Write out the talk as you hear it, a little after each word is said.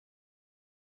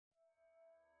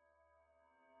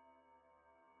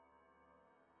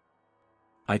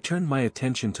I turned my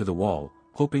attention to the wall,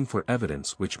 hoping for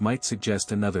evidence which might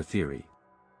suggest another theory.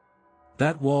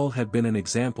 That wall had been an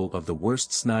example of the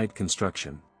worst snide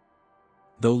construction.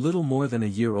 Though little more than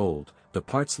a year old, the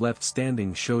parts left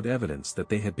standing showed evidence that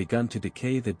they had begun to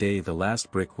decay the day the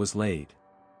last brick was laid.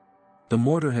 The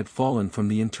mortar had fallen from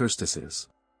the interstices.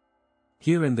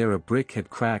 Here and there a brick had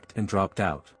cracked and dropped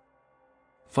out.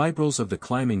 Fibrils of the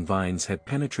climbing vines had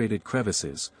penetrated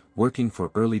crevices, working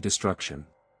for early destruction.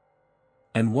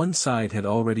 And one side had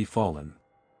already fallen.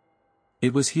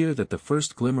 It was here that the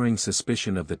first glimmering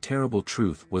suspicion of the terrible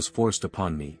truth was forced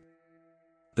upon me.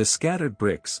 The scattered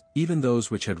bricks, even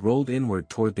those which had rolled inward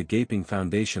toward the gaping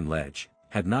foundation ledge,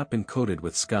 had not been coated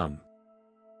with scum.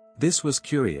 This was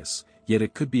curious, yet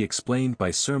it could be explained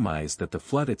by surmise that the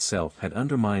flood itself had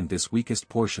undermined this weakest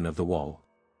portion of the wall.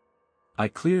 I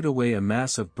cleared away a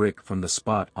mass of brick from the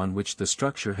spot on which the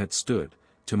structure had stood.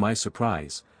 To my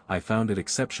surprise, I found it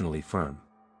exceptionally firm.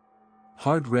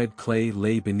 Hard red clay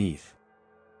lay beneath.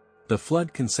 The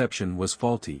flood conception was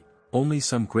faulty. Only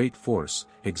some great force,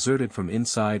 exerted from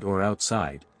inside or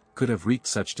outside, could have wreaked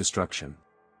such destruction.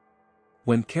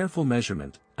 When careful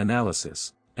measurement,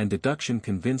 analysis, and deduction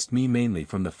convinced me mainly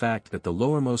from the fact that the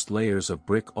lowermost layers of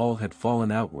brick all had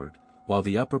fallen outward, while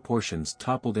the upper portions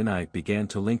toppled in, I began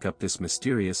to link up this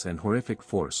mysterious and horrific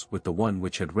force with the one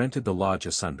which had rented the lodge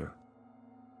asunder.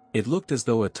 It looked as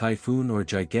though a typhoon or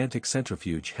gigantic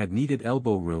centrifuge had needed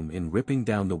elbow room in ripping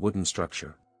down the wooden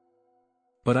structure.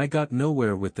 But I got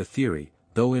nowhere with the theory,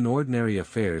 though in ordinary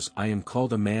affairs I am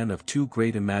called a man of too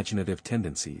great imaginative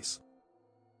tendencies.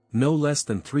 No less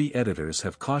than 3 editors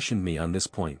have cautioned me on this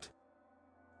point.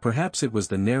 Perhaps it was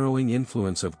the narrowing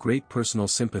influence of great personal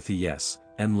sympathy, yes,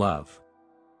 and love.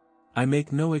 I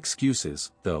make no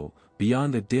excuses, though,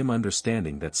 beyond a dim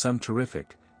understanding that some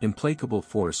terrific, implacable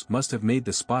force must have made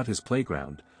the spot his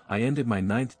playground. I ended my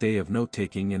 9th day of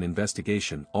note-taking and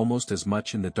investigation almost as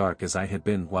much in the dark as I had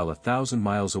been while 1,000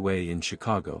 miles away in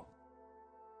Chicago.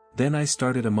 Then I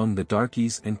started among the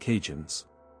darkies and Cajuns.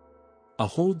 A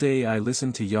whole day I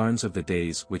listened to yarns of the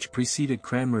days which preceded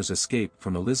Cranmer's escape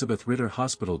from Elizabeth Ritter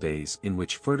Hospital, days in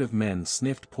which furtive men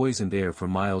sniffed poisoned air for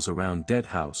miles around Dead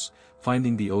House,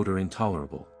 finding the odor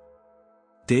intolerable.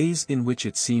 Days in which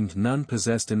it seemed none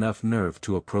possessed enough nerve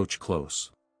to approach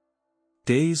close.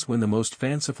 Days when the most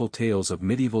fanciful tales of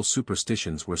medieval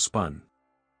superstitions were spun.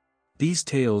 These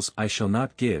tales I shall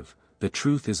not give, the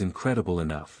truth is incredible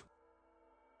enough.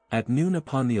 At noon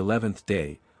upon the 11th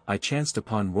day, I chanced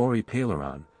upon Rory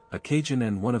Paileron, a Cajun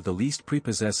and one of the least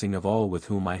prepossessing of all with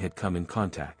whom I had come in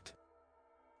contact.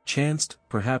 Chanced,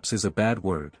 perhaps, is a bad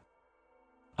word.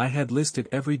 I had listed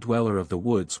every dweller of the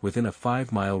woods within a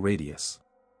 5-mile radius.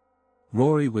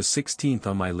 Rory was 16th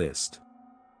on my list.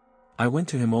 I went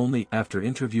to him only after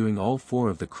interviewing all 4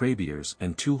 of the Crabiers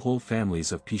and 2 whole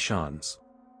families of Pichons.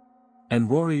 And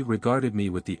Rory regarded me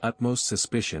with the utmost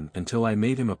suspicion until I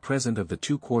made him a present of the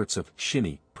 2 quarts of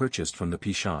shinny purchased from the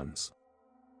Pichons.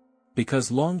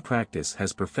 Because long practice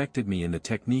has perfected me in the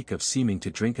technique of seeming to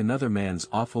drink another man's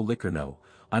awful liquor. No,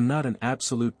 I'm not an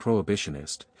absolute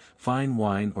prohibitionist. Fine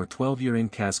wine or 12-year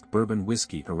in-cask bourbon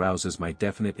whiskey arouses my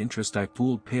definite interest. I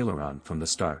fooled Paileron from the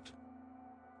start.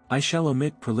 I shall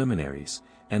omit preliminaries,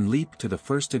 and leap to the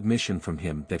first admission from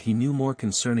him that he knew more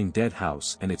concerning Dead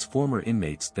House and its former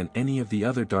inmates than any of the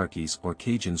other darkies or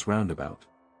Cajuns roundabout.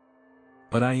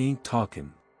 But I ain't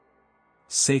talkin'.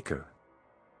 Saker.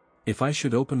 If I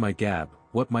should open my gab,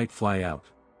 what might fly out?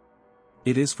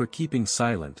 It is for keeping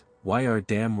silent, why are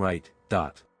damn right.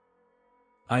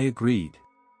 I agreed.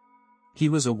 He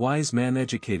was a wise man,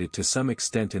 educated to some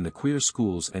extent in the queer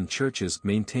schools and churches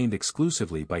maintained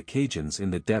exclusively by Cajuns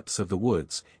in the depths of the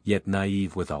woods, yet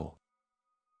naive withal.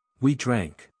 We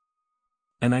drank.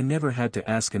 And I never had to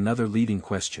ask another leading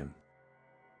question.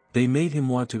 They made him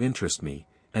want to interest me,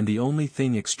 and the only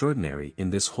thing extraordinary in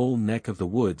this whole neck of the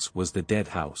woods was the Dead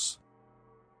House.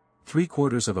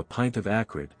 3/4 of a pint of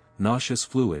acrid, nauseous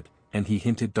fluid, and he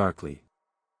hinted darkly.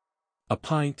 A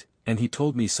pint, and he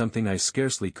told me something I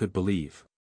scarcely could believe.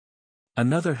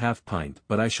 Another half pint,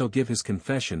 but I shall give his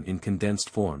confession in condensed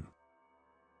form.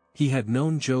 He had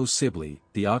known Joe Sibley,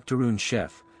 the octoroon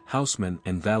chef, houseman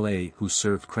and valet who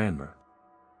served Cranmer.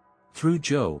 Through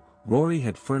Joe, Rory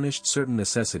had furnished certain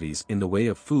necessities in the way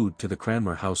of food to the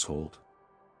Cranmer household.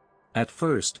 At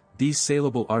first, these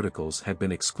saleable articles had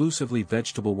been exclusively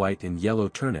vegetable: white and yellow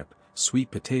turnip,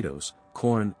 sweet potatoes,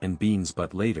 corn and beans,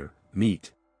 but later,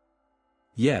 meat.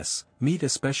 Yes, meat,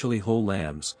 especially whole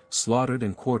lambs, slaughtered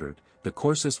and quartered, the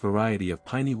coarsest variety of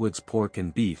Piney Woods pork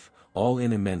and beef, all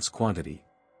in immense quantity.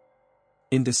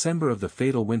 In December of the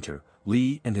fatal winter,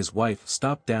 Lee and his wife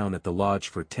stopped down at the lodge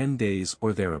for 10 days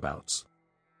or thereabouts.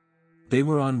 They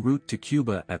were en route to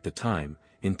Cuba at the time,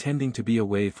 intending to be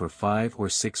away for 5 or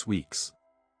 6 weeks.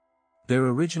 Their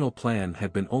original plan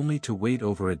had been only to wait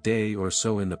over a day or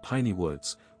so in the piney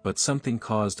woods, but something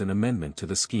caused an amendment to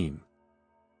the scheme.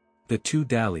 The two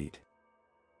dallied.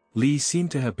 Lee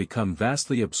seemed to have become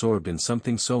vastly absorbed in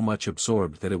something, so much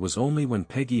absorbed that it was only when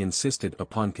Peggy insisted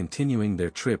upon continuing their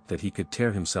trip that he could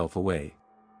tear himself away.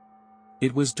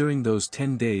 It was during those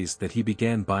 10 days that he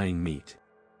began buying meat.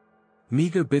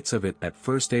 Meager bits of it at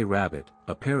first: a rabbit,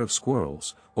 a pair of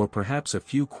squirrels, or perhaps a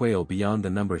few quail beyond the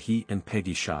number he and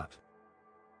Peggy shot.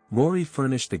 Rory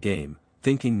furnished the game,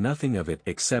 thinking nothing of it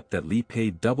except that Lee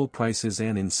paid double prices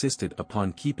and insisted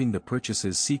upon keeping the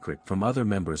purchases secret from other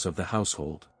members of the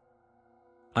household.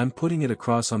 "I'm putting it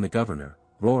across on the governor,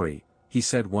 Rory," he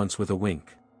said once with a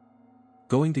wink.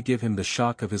 "Going to give him the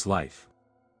shock of his life.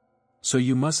 So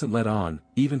you mustn't let on,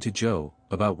 even to Joe,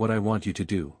 about what I want you to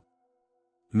do.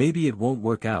 Maybe it won't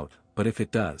work out, but if it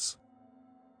does,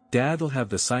 Dad'll have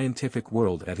the scientific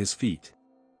world at his feet.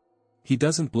 He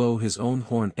doesn't blow his own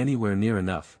horn anywhere near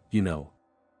enough, you know."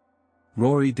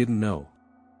 Rory didn't know.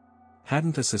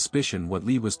 Hadn't a suspicion what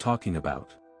Lee was talking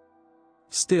about.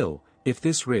 Still, if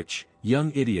this rich,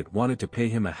 young idiot wanted to pay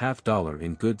him $50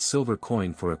 in good silver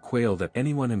coin for a quail that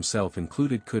anyone, himself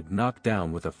included, could knock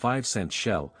down with a 5-cent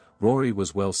shell, Rory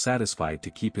was well satisfied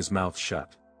to keep his mouth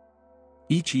shut.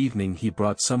 Each evening he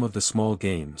brought some of the small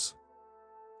games.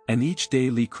 And each day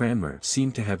Lee Cranmer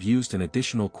seemed to have used an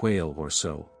additional quail or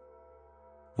so.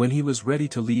 When he was ready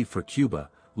to leave for Cuba,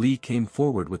 Lee came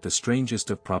forward with the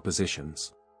strangest of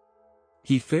propositions.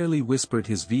 He fairly whispered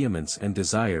his vehemence and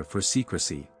desire for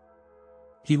secrecy.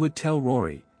 He would tell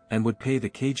Rory, and would pay the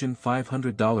Cajun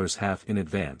 $500 half in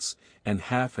advance, and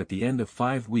half at the end of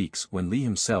 5 weeks when Lee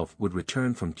himself would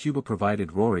return from Cuba,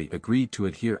 provided Rory agreed to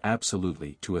adhere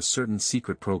absolutely to a certain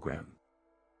secret program.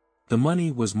 The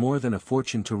money was more than a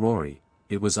fortune to Rory,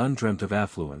 it was undreamt of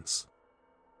affluence.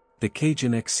 The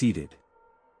Cajun acceded.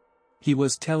 "He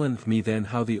was tellin' me then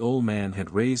how the old man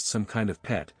had raised some kind of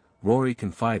pet," Rory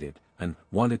confided, "and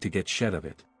wanted to get shed of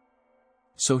it.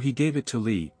 So he gave it to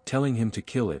Lee, telling him to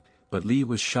kill it, but Lee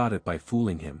was shot at by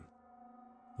fooling him.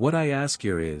 What I ask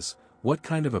yer is, what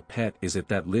kind of a pet is it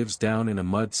that lives down in a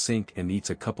mud sink and eats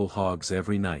a couple hogs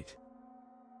every night?"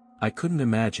 I couldn't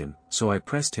imagine, so I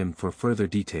pressed him for further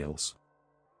details.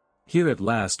 Here at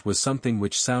last was something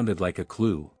which sounded like a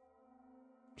clue.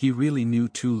 He really knew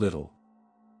too little.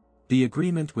 The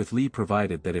agreement with Lee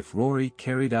provided that if Rory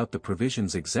carried out the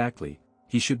provisions exactly,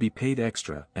 he should be paid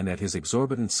extra and at his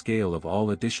exorbitant scale of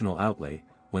all additional outlay,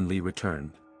 when Lee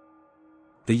returned.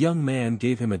 The young man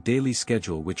gave him a daily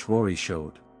schedule which Rory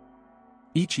showed.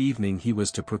 Each evening he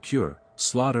was to procure,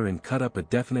 slaughter and cut up a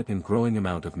definite and growing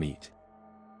amount of meat.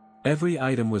 Every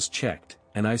item was checked,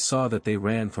 and I saw that they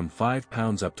ran from 5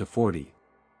 pounds up to 40.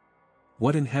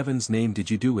 "What in heaven's name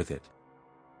did you do with it?"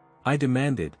 I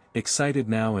demanded, excited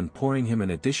now and pouring him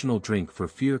an additional drink for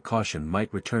fear caution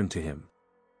might return to him.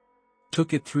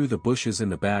 "Took it through the bushes in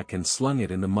the back and slung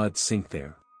it in the mud sink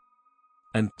there.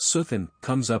 And, suthin,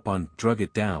 comes up on, drug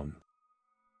it down."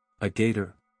 "A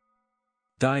gator?"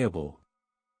 "Diable.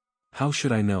 How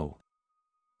should I know?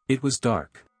 It was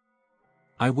dark.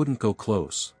 I wouldn't go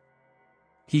close."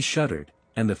 He shuddered,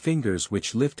 and the fingers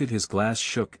which lifted his glass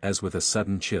shook as with a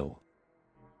sudden chill.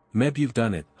 "Meb you've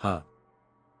done it, huh?"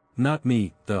 "Not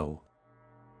me, though.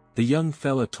 The young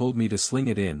fella told me to sling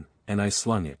it in, and I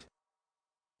slung it.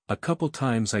 A couple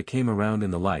times I came around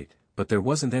in the light, but there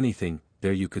wasn't anything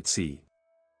there you could see.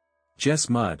 Just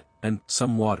mud, and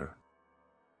some water.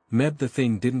 Meb the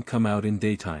thing didn't come out in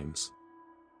daytimes."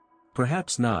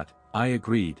 "Perhaps not," I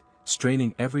agreed,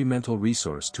 straining every mental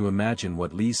resource to imagine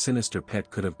what Lee's sinister pet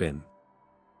could have been.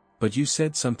 "But you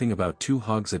said something about 2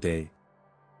 hogs a day.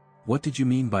 What did you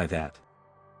mean by that?"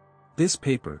 "This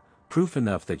paper, proof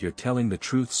enough that you're telling the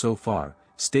truth so far,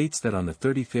 states that on the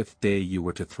 35th day you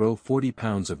were to throw 40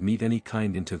 pounds of meat any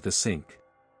kind into the sink.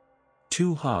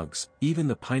 2 hogs, even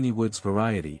the piney woods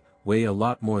variety, weigh a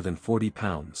lot more than 40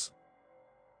 pounds.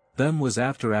 Them was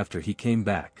after he came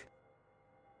back."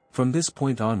 From this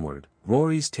point onward,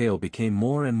 Rory's tale became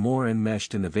more and more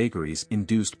enmeshed in the vagaries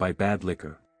induced by bad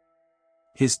liquor.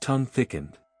 His tongue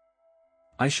thickened.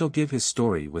 I shall give his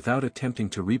story without attempting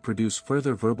to reproduce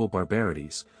further verbal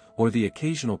barbarities, or the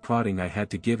occasional prodding I had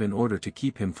to give in order to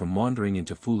keep him from wandering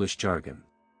into foolish jargon.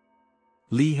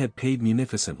 Lee had paid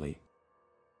munificently.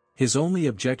 His only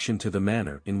objection to the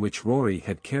manner in which Rory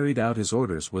had carried out his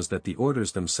orders was that the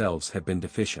orders themselves had been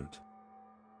deficient.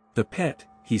 The pet,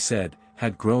 he said,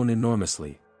 had grown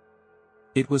enormously.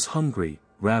 It was hungry,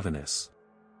 ravenous.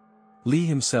 Lee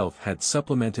himself had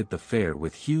supplemented the fare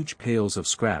with huge pails of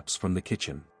scraps from the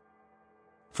kitchen.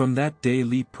 From that day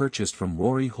Lee purchased from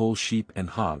Rory whole sheep and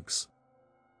hogs.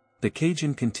 The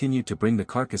Cajun continued to bring the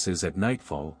carcasses at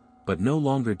nightfall, but no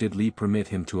longer did Lee permit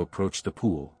him to approach the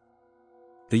pool.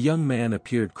 The young man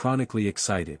appeared chronically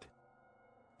excited.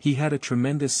 He had a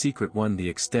tremendous secret, one the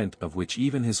extent of which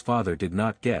even his father did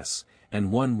not guess,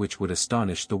 and one which would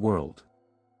astonish the world.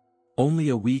 Only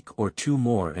a week or two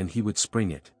more and he would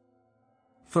spring it.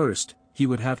 First, he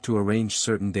would have to arrange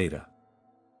certain data.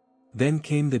 Then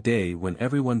came the day when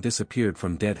everyone disappeared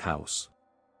from Dead House.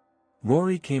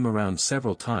 Rory came around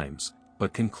several times,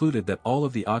 but concluded that all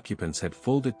of the occupants had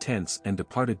folded tents and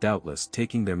departed, doubtless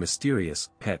taking their mysterious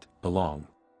pet along.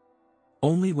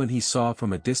 Only when he saw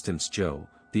from a distance Joe,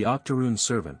 the octoroon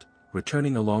servant,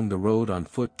 returning along the road on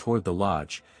foot toward the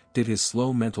lodge, did his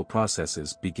slow mental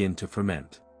processes begin to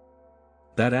ferment.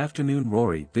 That afternoon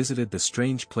Rory visited the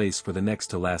strange place for the next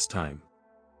to last time.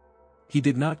 He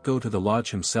did not go to the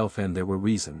lodge himself, and there were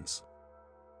reasons.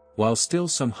 While still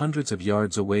some hundreds of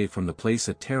yards away from the place,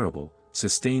 a terrible,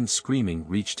 sustained screaming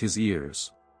reached his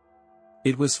ears.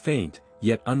 It was faint,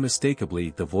 yet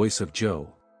unmistakably the voice of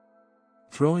Joe.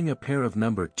 Throwing a pair of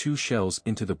No. 2 shells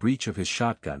into the breech of his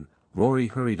shotgun, Rory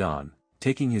hurried on,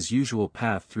 taking his usual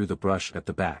path through the brush at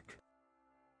the back.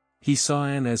 He saw,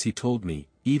 and as he told me,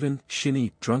 even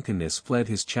shinny drunkenness fled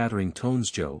his chattering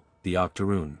tones. Joe, the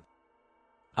octoroon.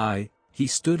 He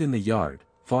stood in the yard,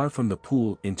 far from the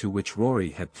pool into which Rory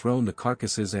had thrown the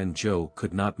carcasses, and Joe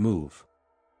could not move.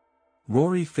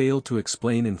 Rory failed to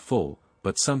explain in full,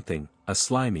 but something, a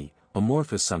slimy,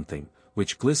 amorphous something,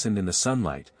 which glistened in the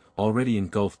sunlight, already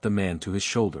engulfed the man to his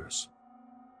shoulders.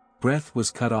 Breath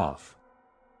was cut off.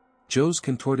 Joe's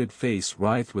contorted face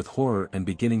writhed with horror and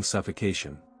beginning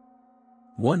suffocation.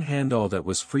 One hand, all that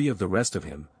was free of the rest of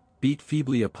him, beat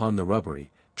feebly upon the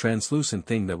rubbery, translucent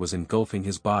thing that was engulfing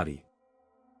his body.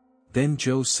 Then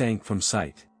Joe sank from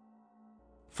sight.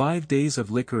 5 days of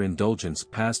liquor indulgence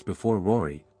passed before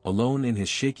Rory, alone in his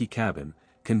shaky cabin,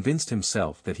 convinced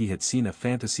himself that he had seen a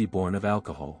fantasy born of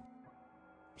alcohol.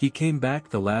 He came back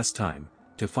the last time,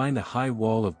 to find a high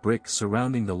wall of brick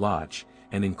surrounding the lodge,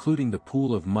 and including the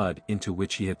pool of mud into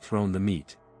which he had thrown the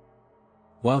meat.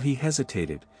 While he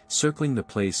hesitated, circling the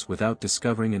place without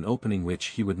discovering an opening which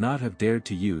he would not have dared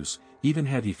to use, even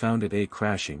had he found it, a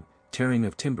crashing, tearing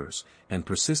of timbers, and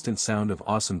persistent sound of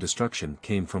awesome destruction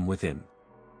came from within.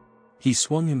 He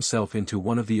swung himself into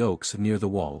one of the oaks near the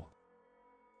wall.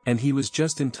 And he was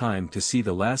just in time to see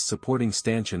the last supporting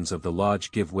stanchions of the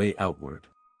lodge give way outward.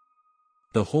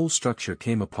 The whole structure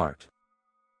came apart.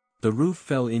 The roof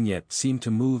fell in, yet seemed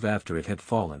to move after it had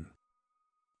fallen.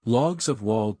 Logs of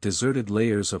wall deserted,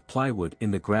 layers of plywood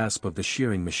in the grasp of the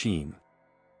shearing machine.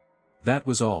 That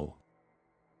was all.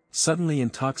 Suddenly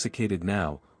intoxicated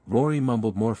now, Rory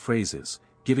mumbled more phrases,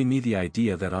 giving me the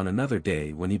idea that on another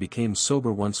day, when he became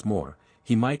sober once more,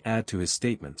 he might add to his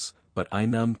statements, but I,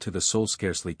 numbed to the soul,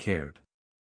 scarcely cared.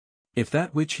 If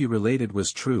that which he related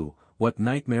was true, what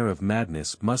nightmare of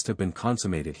madness must have been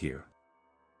consummated here?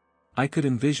 I could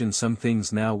envision some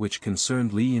things now which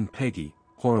concerned Lee and Peggy,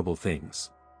 horrible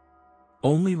things.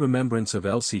 Only remembrance of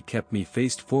Elsie kept me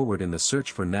faced forward in the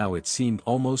search, for now it seemed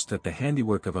almost that the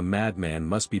handiwork of a madman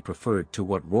must be preferred to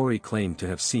what Rory claimed to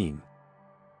have seen.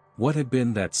 What had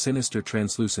been that sinister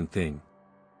translucent thing?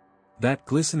 That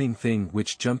glistening thing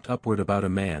which jumped upward about a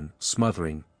man,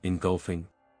 smothering, engulfing?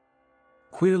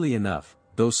 Queerly enough,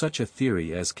 though such a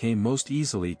theory as came most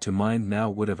easily to mind now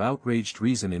would have outraged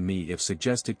reason in me if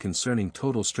suggested concerning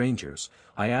total strangers,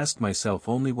 I asked myself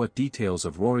only what details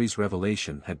of Rory's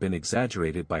revelation had been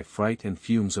exaggerated by fright and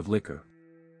fumes of liquor.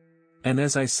 And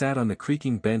as I sat on the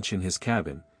creaking bench in his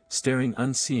cabin, staring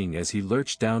unseeing as he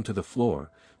lurched down to the floor,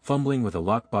 fumbling with a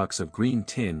lockbox of green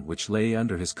tin which lay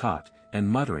under his cot, and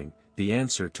muttering, the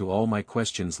answer to all my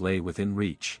questions lay within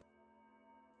reach.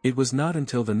 It was not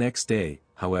until the next day,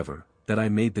 however, that I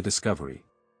made the discovery.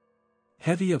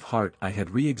 Heavy of heart, I had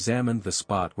re-examined the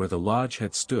spot where the lodge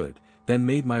had stood, then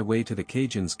made my way to the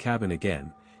Cajun's cabin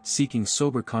again, seeking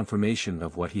sober confirmation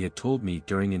of what he had told me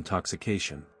during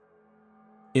intoxication.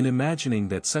 In imagining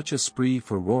that such a spree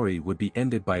for Rory would be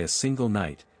ended by a single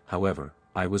night, however,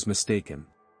 I was mistaken.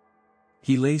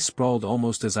 He lay sprawled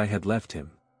almost as I had left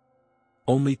him.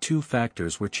 Only 2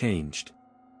 factors were changed.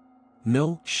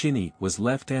 No shinny was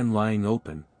left, and lying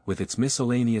open, with its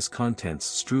miscellaneous contents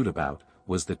strewed about,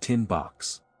 was the tin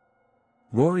box.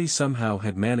 Rory somehow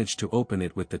had managed to open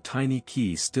it with the tiny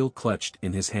key still clutched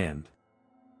in his hand.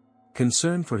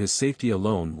 Concern for his safety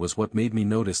alone was what made me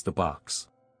notice the box.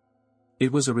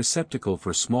 It was a receptacle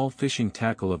for small fishing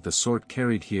tackle of the sort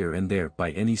carried here and there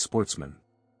by any sportsman.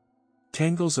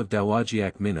 Tangles of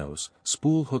dowagiac minnows,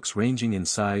 spool hooks ranging in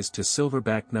size to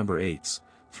silverback No. 8s,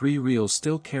 3 reels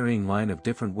still carrying line of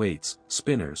different weights,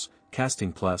 spinners,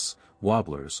 casting plus,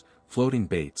 wobblers, floating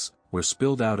baits, were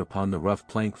spilled out upon the rough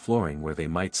plank flooring where they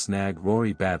might snag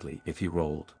Rory badly if he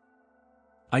rolled.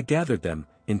 I gathered them,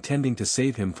 intending to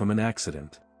save him from an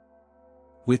accident.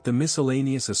 With the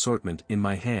miscellaneous assortment in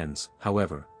my hands,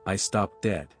 however, I stopped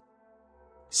dead.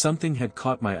 Something had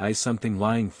caught my eye, something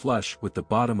lying flush with the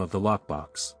bottom of the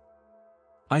lockbox.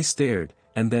 I stared,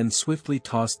 and then swiftly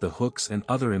tossed the hooks and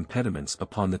other impediments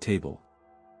upon the table.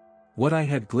 What I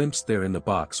had glimpsed there in the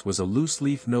box was a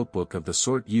loose-leaf notebook of the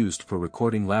sort used for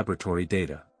recording laboratory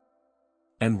data.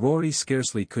 And Rory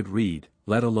scarcely could read,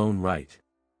 let alone write.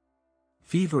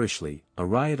 Feverishly, a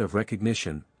riot of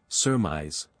recognition,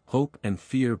 surmise, hope and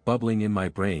fear bubbling in my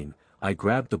brain, I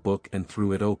grabbed the book and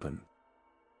threw it open.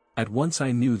 At once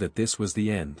I knew that this was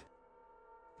the end.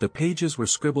 The pages were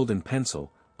scribbled in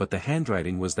pencil, but the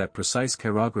handwriting was that precise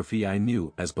chirography I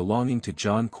knew as belonging to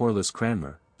John Corliss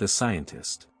Cranmer, the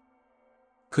scientist.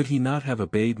 Could he not have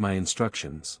obeyed my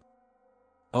instructions?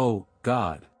 Oh,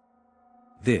 God!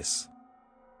 These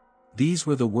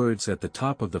were the words at the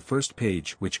top of the first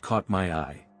page which caught my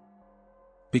eye.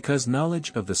 Because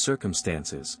knowledge of the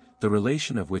circumstances, the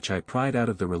relation of which I pried out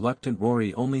of the reluctant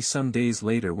Rory only some days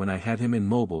later when I had him in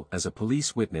mobile as a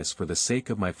police witness for the sake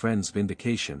of my friend's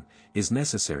vindication, is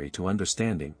necessary to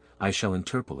understanding, I shall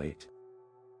interpolate.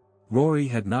 Rory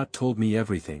had not told me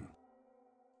everything.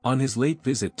 On his late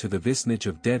visit to the vicinage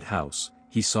of Dead House,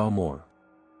 he saw more.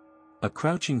 A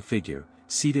crouching figure,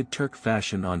 seated Turk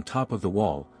fashion on top of the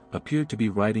wall, appeared to be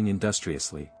writing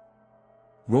industriously.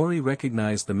 Rory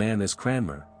recognized the man as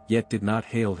Cranmer, yet did not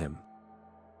hail him.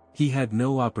 He had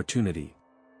no opportunity.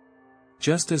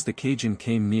 Just as the Cajun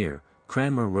came near,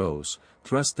 Cranmer rose,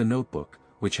 thrust the notebook,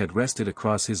 which had rested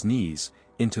across his knees,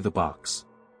 into the box.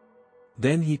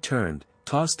 Then he turned,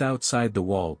 tossed outside the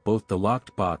wall both the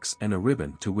locked box and a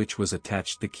ribbon to which was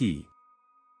attached the key.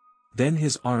 Then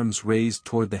his arms raised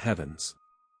toward the heavens.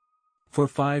 For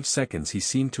 5 seconds he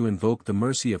seemed to invoke the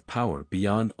mercy of power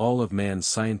beyond all of man's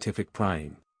scientific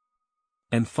prying.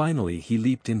 And finally he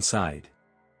leaped inside.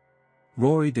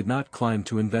 Rory did not climb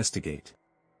to investigate.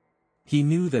 He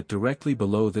knew that directly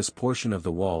below this portion of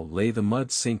the wall lay the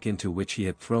mud sink into which he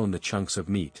had thrown the chunks of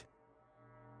meat.